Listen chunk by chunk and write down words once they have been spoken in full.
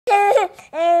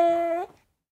Hi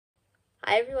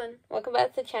everyone, welcome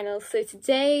back to the channel. So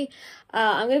today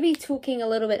I'm going to be talking a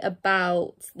little bit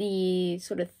about the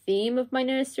sort of theme of my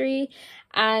nursery,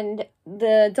 and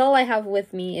the doll I have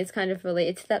with me is kind of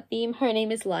related to that theme. Her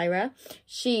name is Lyra.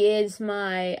 She is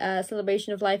my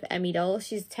Celebration of Life Emmy doll.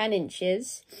 She's 10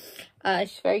 inches.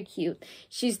 She's very cute.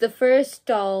 She's the first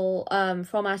doll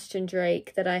from Ashton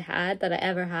Drake that I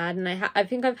ever had, and I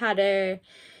think I've had her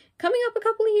coming up a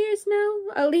couple of years now,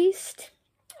 at least.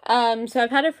 So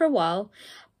I've had her for a while,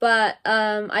 but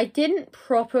I didn't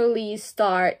properly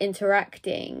start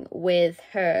interacting with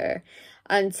her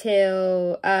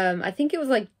until I think it was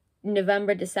like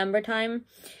November, December time.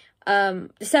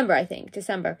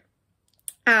 December.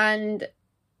 And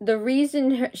the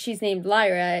reason she's named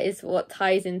Lyra is what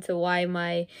ties into why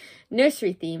my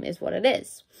nursery theme is what it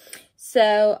is.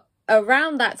 So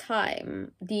around that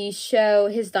time, the show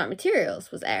His Dark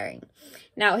Materials was airing.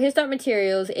 Now, His Dark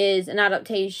Materials is an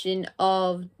adaptation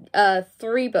of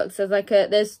 3 books.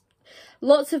 There's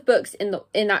lots of books in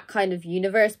that kind of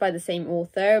universe by the same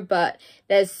author, but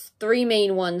there's 3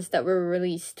 main ones that were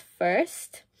released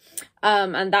first.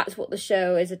 And that's what the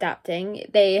show is adapting.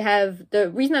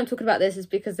 The reason I'm talking about this is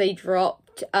because they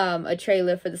dropped a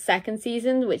trailer for the 2nd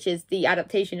season, which is the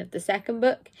adaptation of the 2nd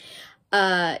book.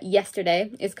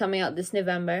 Yesterday. It's coming out this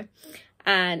November,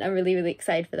 and I'm really, really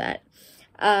excited for that.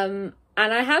 And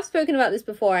I have spoken about this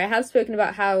before. I have spoken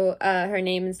about how her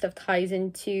name and stuff ties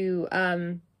into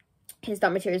His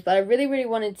Dark Materials, but I really, really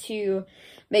wanted to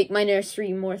make my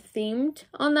nursery more themed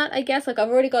on that, I guess. Like, I've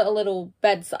already got a little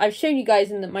I've shown you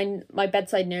guys in my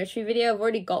bedside nursery video. I've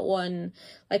already got one,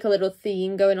 like a little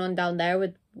theme going on down there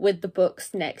with the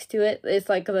books next to it. It's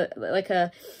like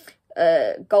a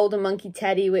golden monkey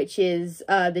teddy, which is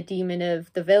the demon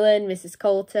of the villain, Mrs.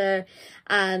 Coulter,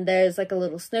 and there's like a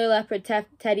little snow leopard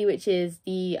teddy, which is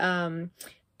the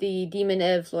demon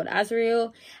of Lord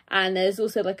Azrael, and there's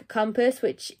also like a compass,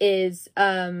 which is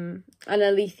an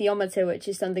alethiometer, which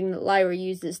is something that Lyra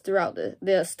uses throughout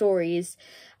the stories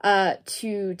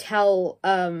to tell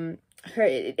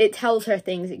it tells her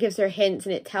things, it gives her hints,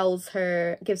 and it gives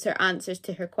her answers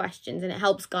to her questions, and it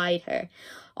helps guide her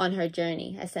on her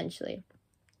journey, essentially.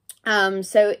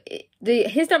 So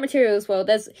His Dark Materials world,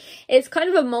 it's kind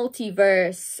of a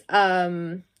multiverse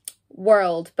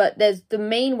world, but there's the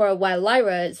main world where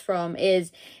Lyra is from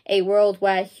is a world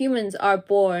where humans are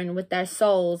born with their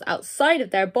souls outside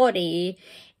of their body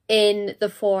in the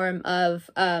form of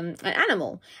an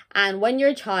animal. And when you're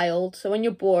a child, so when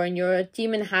you're born, your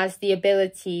demon has the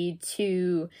ability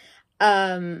to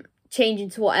change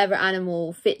into whatever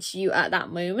animal fits you at that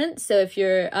moment. So if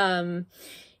you're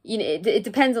you know, it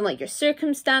depends on like your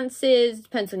circumstances, it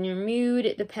depends on your mood,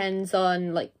 it depends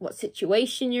on like what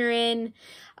situation you're in,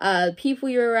 people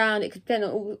you're around. It could depend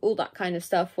on all that kind of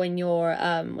stuff when you're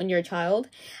a child.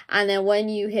 And then when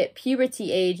you hit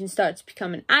puberty age and start to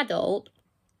become an adult,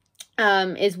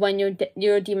 is when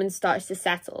your demon starts to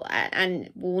settle and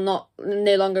will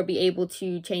no longer be able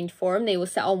to change form. They will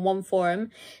set on one form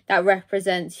that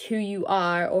represents who you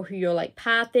are or who your like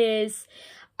path is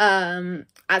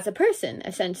as a person,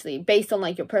 essentially, based on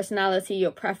like your personality, your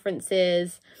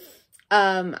preferences,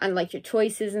 and like your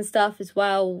choices and stuff as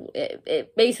well.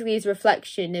 It basically is a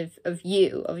reflection of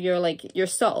your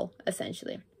soul,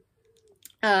 essentially.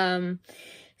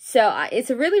 So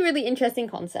it's a really, really interesting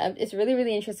concept. It's a really,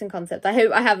 really interesting concept. I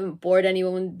hope I haven't bored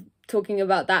anyone talking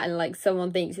about that and like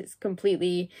someone thinks it's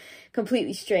completely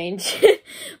strange.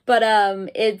 But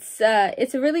it's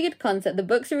a really good concept. The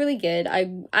books are really good.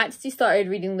 I actually started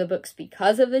reading the books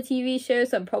because of the TV show,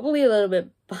 so I'm probably a little bit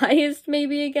biased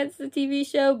maybe against the TV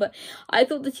show, but I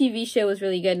thought the TV show was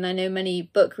really good, and I know many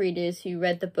book readers who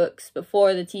read the books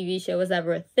before the TV show was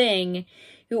ever a thing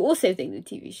who also think the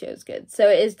TV show is good. So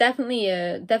it is definitely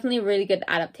a really good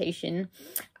adaptation.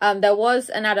 There was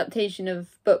an adaptation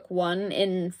of book 1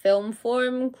 in film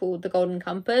form called The Golden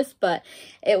Compass, but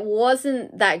it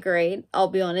wasn't that great, I'll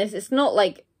be honest. It's not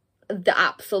like the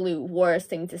absolute worst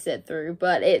thing to sit through,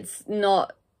 but it's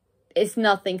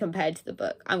nothing compared to the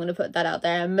book. I'm going to put that out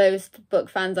there. And most book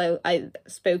fans I've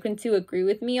spoken to agree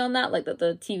with me on that, like that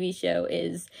the TV show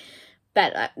is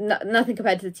better. Nothing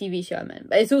compared to the TV show, I meant,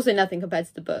 but it's also nothing compared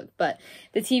to the book. But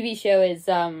the TV show is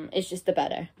just the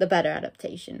better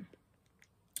adaptation.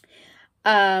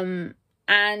 And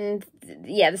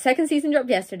yeah, the 2nd season dropped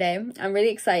yesterday. I'm really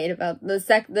excited about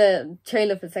the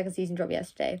trailer for the 2nd season dropped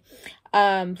yesterday.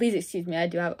 Please excuse me,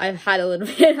 I've had a little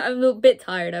bit, I'm a little bit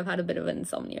tired. I've had a bit of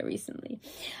insomnia recently.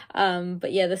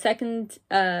 But yeah, the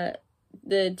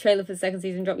trailer for the 2nd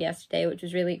season dropped yesterday, which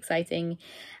was really exciting.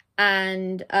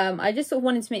 And I just sort of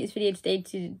wanted to make this video today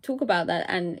to talk about that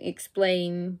and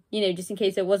explain, you know, just in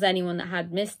case there was anyone that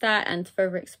had missed that, and to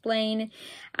further explain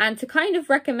and to kind of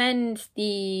recommend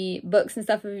the books and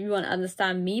stuff if you want to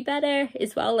understand me better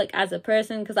as well, like as a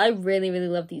person, because I really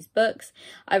love these books.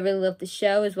 I really love the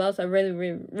show as well, so I really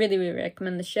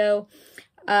recommend the show.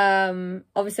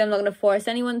 Obviously I'm not going to force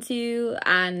anyone to,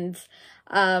 and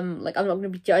like I'm not going to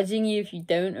be judging you if you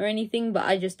don't or anything, but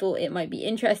I just thought it might be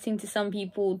interesting to some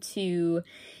people to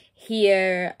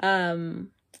hear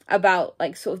about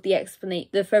like sort of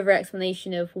the further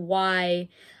explanation of why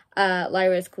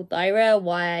Lyra is called Lyra,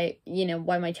 why, you know,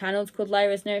 why my channel is called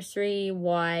Lyra's Nursery,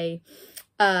 why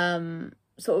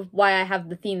sort of why I have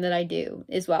the theme that I do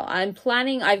as well.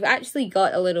 I've actually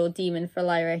got a little demon for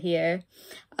Lyra here.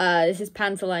 This is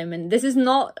Pantalaimon. This is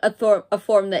not a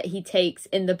form that he takes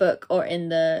in the book or in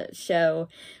the show,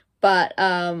 but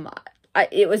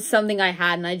it was something I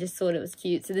had and I just thought it was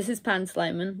cute. So this is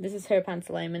Pantalaimon. This is her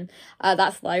Pantalaimon.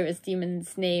 That's Lyra's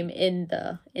demon's name in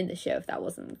the show, if that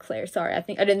wasn't clear. Sorry, I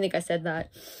didn't think I said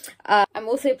that. I'm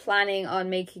also planning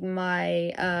on making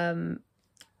my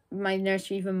my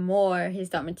nursery even more his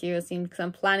Dark Materials themed, because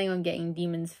I'm planning on getting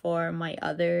demons for my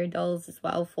other dolls as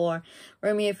well, for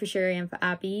Romeo, for Shuri, and for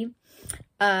Abby.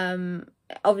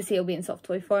 Obviously it'll be in soft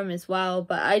toy form as well,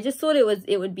 but I just thought it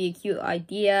would be a cute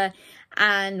idea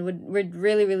and would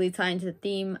really tie into the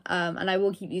theme, and I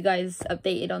will keep you guys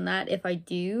updated on that if I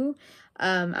do,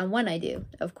 and when I do,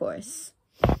 of course.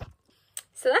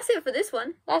 So that's it for this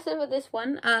one.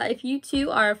 If you too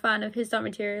are a fan of his Dark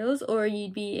Materials, or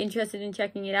you'd be interested in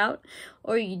checking it out,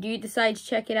 or you do decide to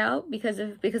check it out because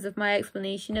of my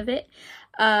explanation of it,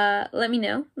 let me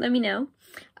know.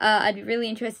 I'd be really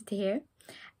interested to hear.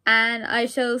 And I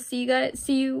shall see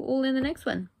you all in the next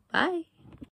one. Bye.